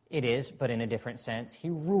 It is, but in a different sense.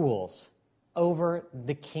 He rules over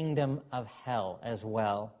the kingdom of hell as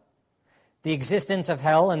well. The existence of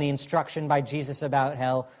hell and the instruction by Jesus about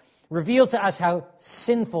hell reveal to us how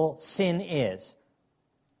sinful sin is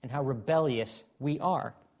and how rebellious we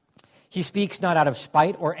are. He speaks not out of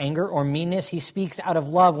spite or anger or meanness. He speaks out of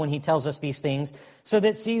love when he tells us these things so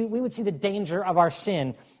that we would see the danger of our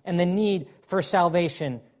sin and the need for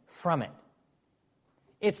salvation from it.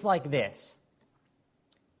 It's like this.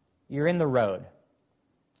 You're in the road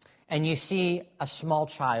and you see a small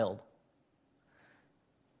child.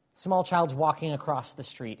 Small child's walking across the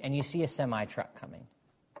street and you see a semi-truck coming.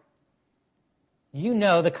 You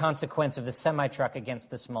know the consequence of the semi-truck against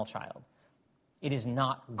the small child. It is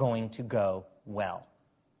not going to go well.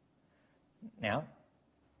 Now,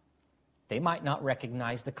 they might not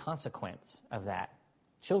recognize the consequence of that.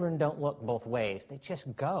 Children don't look both ways. They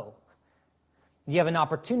just go. You have an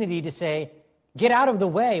opportunity to say, get out of the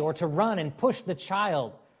way, or to run and push the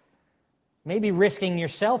child. Maybe risking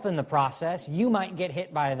yourself in the process. You might get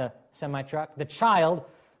hit by the semi-truck. The child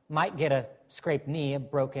might get a scraped knee, a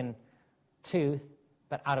broken tooth,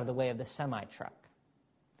 but out of the way of the semi-truck.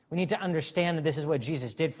 We need to understand that this is what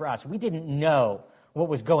Jesus did for us. We didn't know what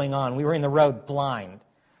was going on. We were in the road blind.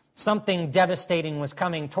 Something devastating was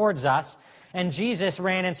coming towards us, and Jesus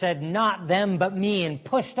ran and said, not them, but me, and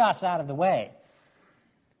pushed us out of the way.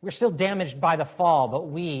 We're still damaged by the fall, but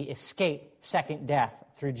we escape second death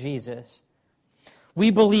through Jesus.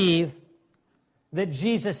 We believe that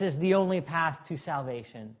Jesus is the only path to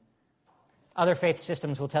salvation. Other faith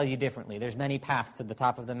systems will tell you differently. There's many paths to the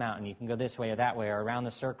top of the mountain. You can go this way or that way or around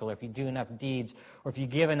the circle, or if you do enough deeds, or if you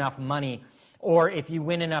give enough money, or if you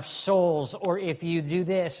win enough souls, or if you do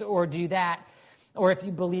this or do that, or if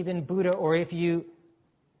you believe in Buddha, or if you...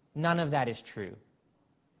 None of that is true.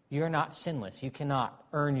 You're not sinless. You cannot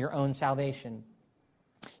earn your own salvation.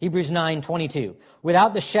 Hebrews 9:22.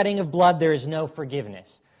 Without the shedding of blood, there is no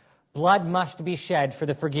forgiveness. Blood must be shed for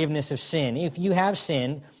the forgiveness of sin. If you have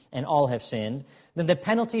sinned, and all have sinned, then the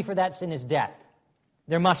penalty for that sin is death.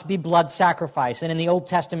 There must be blood sacrifice. And in the Old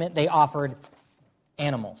Testament, they offered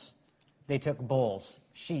animals. They took bulls,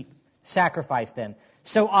 sheep, sacrificed them.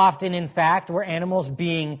 So often, in fact, were animals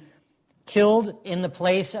being killed in the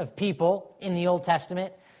place of people in the Old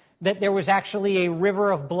Testament that there was actually a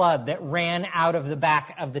river of blood that ran out of the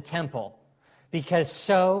back of the temple because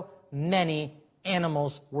so many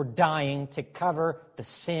animals were dying to cover the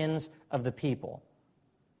sins of the people.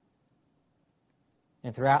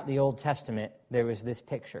 And throughout the Old Testament, there was this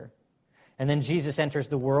picture. And then Jesus enters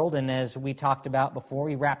the world, and as we talked about before,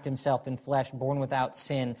 he wrapped himself in flesh, born without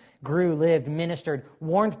sin, grew, lived, ministered,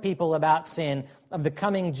 warned people about sin, of the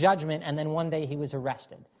coming judgment, and then one day he was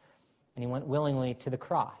arrested. And he went willingly to the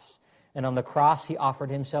cross. And on the cross, he offered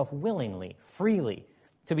himself willingly, freely,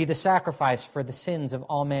 to be the sacrifice for the sins of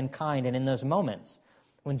all mankind. And in those moments,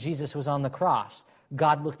 when Jesus was on the cross,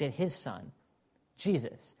 God looked at his Son,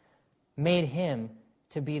 Jesus, made him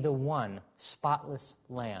to be the one spotless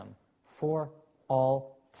lamb for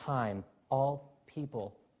all time, all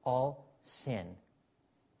people, all sin.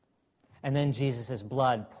 And then Jesus'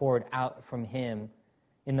 blood poured out from him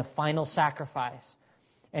in the final sacrifice.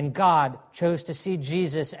 And God chose to see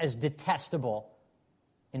Jesus as detestable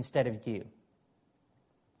instead of you.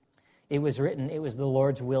 It was written, it was the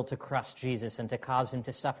Lord's will to crush Jesus and to cause him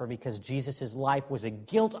to suffer, because Jesus' life was a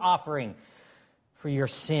guilt offering for your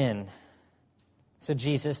sin. So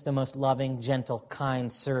Jesus, the most loving, gentle,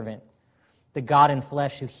 kind servant, the God in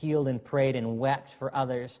flesh who healed and prayed and wept for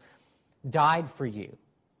others, died for you.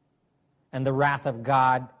 And the wrath of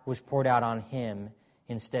God was poured out on him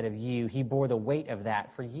instead of you. He bore the weight of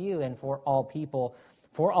that for you and for all people,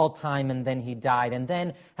 for all time, and then he died. And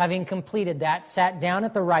then, having completed that, sat down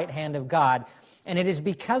at the right hand of God. And it is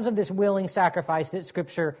because of this willing sacrifice that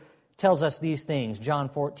Scripture tells us these things. John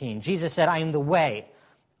 14, Jesus said, I am the way,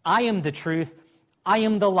 I am the truth, I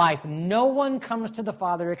am the life. No one comes to the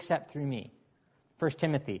Father except through me. 1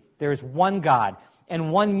 Timothy, there is one God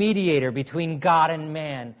and one mediator between God and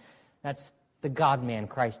man. That's the God-man,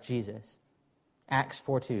 Christ Jesus. Acts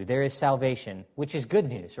 4:2, there is salvation, which is good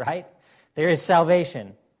news, right? There is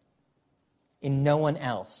salvation in no one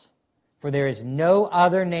else. For there is no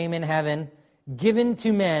other name in heaven given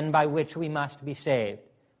to men by which we must be saved.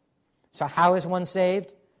 So how is one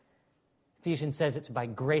saved? Ephesians says it's by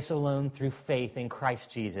grace alone through faith in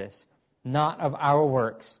Christ Jesus, not of our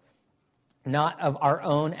works, not of our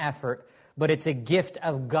own effort, but it's a gift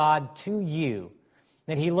of God to you.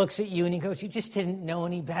 That he looks at you and he goes, you just didn't know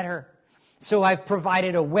any better. So I've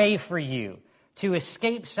provided a way for you to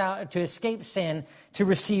escape sin, to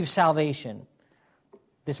receive salvation.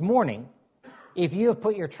 This morning, if you have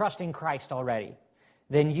put your trust in Christ already,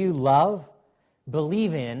 then you love,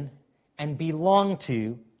 believe in, and belong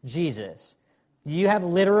to Jesus. You have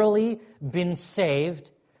literally been saved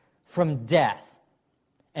from death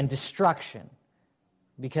and destruction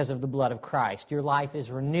because of the blood of Christ. Your life is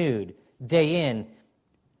renewed day in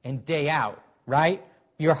and day out, right?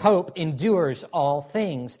 Your hope endures all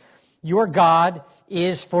things. Your God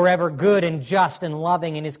is forever good and just and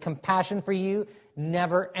loving, and his compassion for you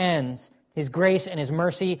never ends. His grace and his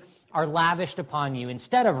mercy are lavished upon you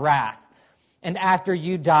instead of wrath. And after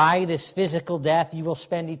you die this physical death, you will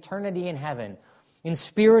spend eternity in heaven, in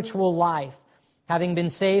spiritual life. Having been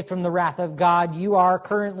saved from the wrath of God, you are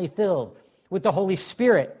currently filled with the Holy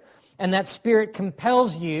Spirit. And that Spirit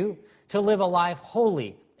compels you to live a life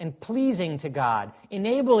holy and pleasing to God,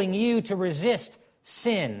 enabling you to resist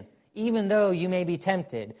sin, even though you may be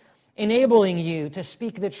tempted, enabling you to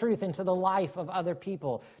speak the truth into the life of other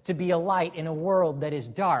people, to be a light in a world that is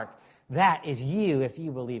dark. That is you if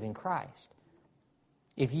you believe in Christ.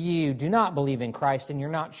 If you do not believe in Christ and you're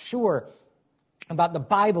not sure about the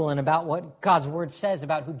Bible and about what God's Word says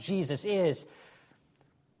about who Jesus is,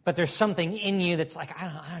 but there's something in you that's like,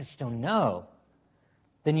 I just don't know,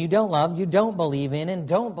 then you don't love, you don't believe in, and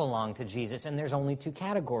don't belong to Jesus. And there's only two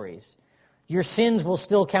categories. Your sins will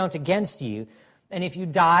still count against you. And if you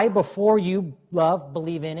die before you love,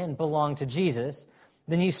 believe in, and belong to Jesus,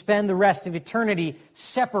 then you spend the rest of eternity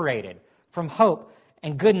separated from hope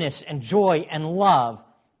and goodness and joy and love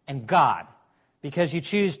and God, because you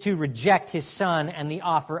choose to reject his Son and the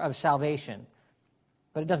offer of salvation.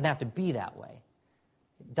 But it doesn't have to be that way.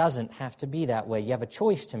 It doesn't have to be that way. You have a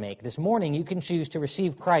choice to make. This morning, you can choose to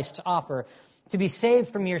receive Christ's offer, to be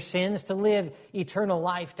saved from your sins, to live eternal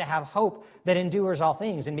life, to have hope that endures all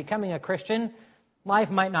things. And becoming a Christian, life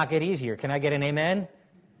might not get easier. Can I get an amen?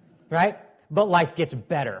 Right? But life gets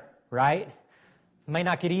better, right? It might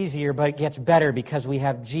not get easier, but it gets better because we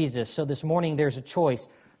have Jesus. So this morning, there's a choice.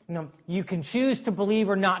 You can choose to believe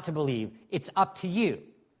or not to believe. It's up to you.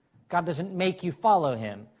 God doesn't make you follow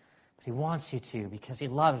him, but he wants you to because he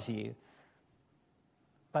loves you.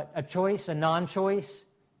 But a choice, a non-choice,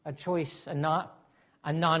 a choice,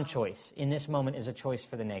 a non-choice in this moment is a choice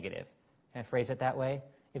for the negative. Can I phrase it that way?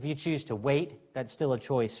 If you choose to wait, that's still a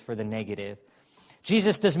choice for the negative.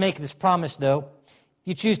 Jesus does make this promise, though. If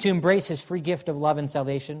you choose to embrace his free gift of love and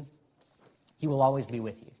salvation, he will always be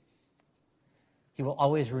with you. He will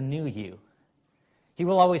always renew you. He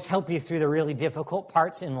will always help you through the really difficult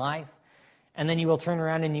parts in life. And then you will turn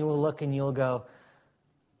around and you will look and you'll go,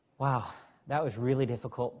 wow, that was really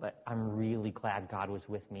difficult, but I'm really glad God was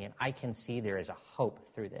with me, and I can see there is a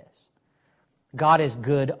hope through this. God is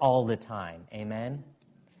good all the time. Amen?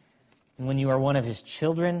 And when you are one of his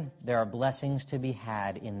children, there are blessings to be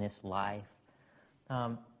had in this life.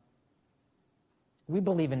 We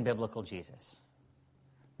believe in biblical Jesus.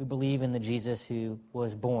 We believe in the Jesus who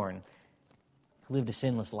was born, who lived a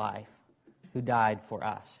sinless life, who died for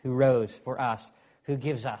us, who rose for us, who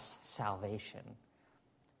gives us salvation.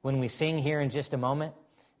 When we sing here in just a moment,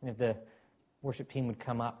 and if the worship team would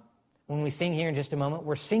come up, when we sing here in just a moment,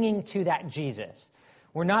 we're singing to that Jesus.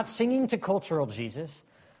 We're not singing to cultural Jesus.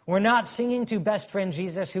 We're not singing to best friend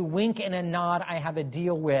Jesus who wink and a nod I have a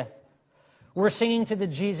deal with. We're singing to the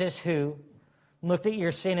Jesus who looked at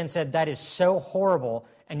your sin and said, that is so horrible,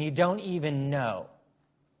 and you don't even know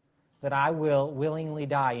that I will willingly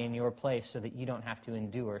die in your place so that you don't have to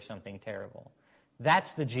endure something terrible.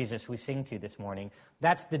 That's the Jesus we sing to this morning.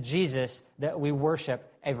 That's the Jesus that we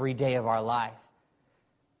worship every day of our life.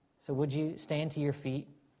 So would you stand to your feet,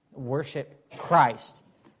 worship Christ,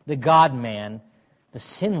 the God-man, the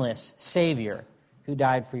sinless Savior who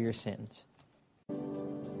died for your sins.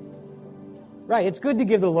 Right, it's good to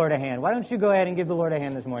give the Lord a hand. Why don't you go ahead and give the Lord a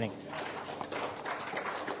hand this morning?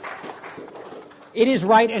 It is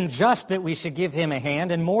right and just that we should give him a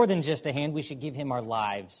hand, and more than just a hand, we should give him our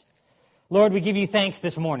lives. Lord, we give you thanks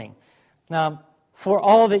this morning for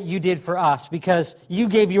all that you did for us, because you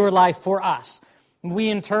gave your life for us. We,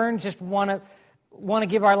 in turn, just want to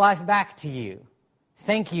give our life back to you.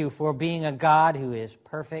 Thank you for being a God who is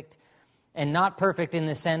perfect, and not perfect in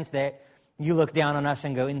the sense that you look down on us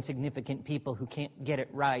and go, insignificant people who can't get it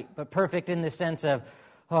right, but perfect in the sense of,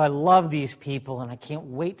 oh, I love these people, and I can't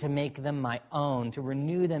wait to make them my own, to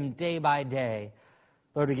renew them day by day.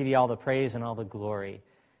 Lord, we give you all the praise and all the glory.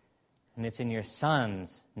 And it's in your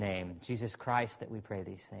Son's name, Jesus Christ, that we pray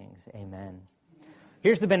these things. Amen.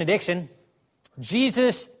 Here's the benediction.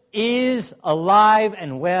 Jesus is alive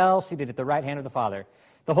and well, seated at the right hand of the Father.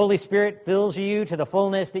 The Holy Spirit fills you to the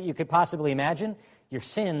fullness that you could possibly imagine. Your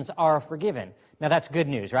sins are forgiven. Now that's good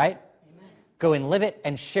news, right? Amen. Go and live it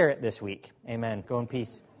and share it this week. Amen. Go in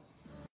peace.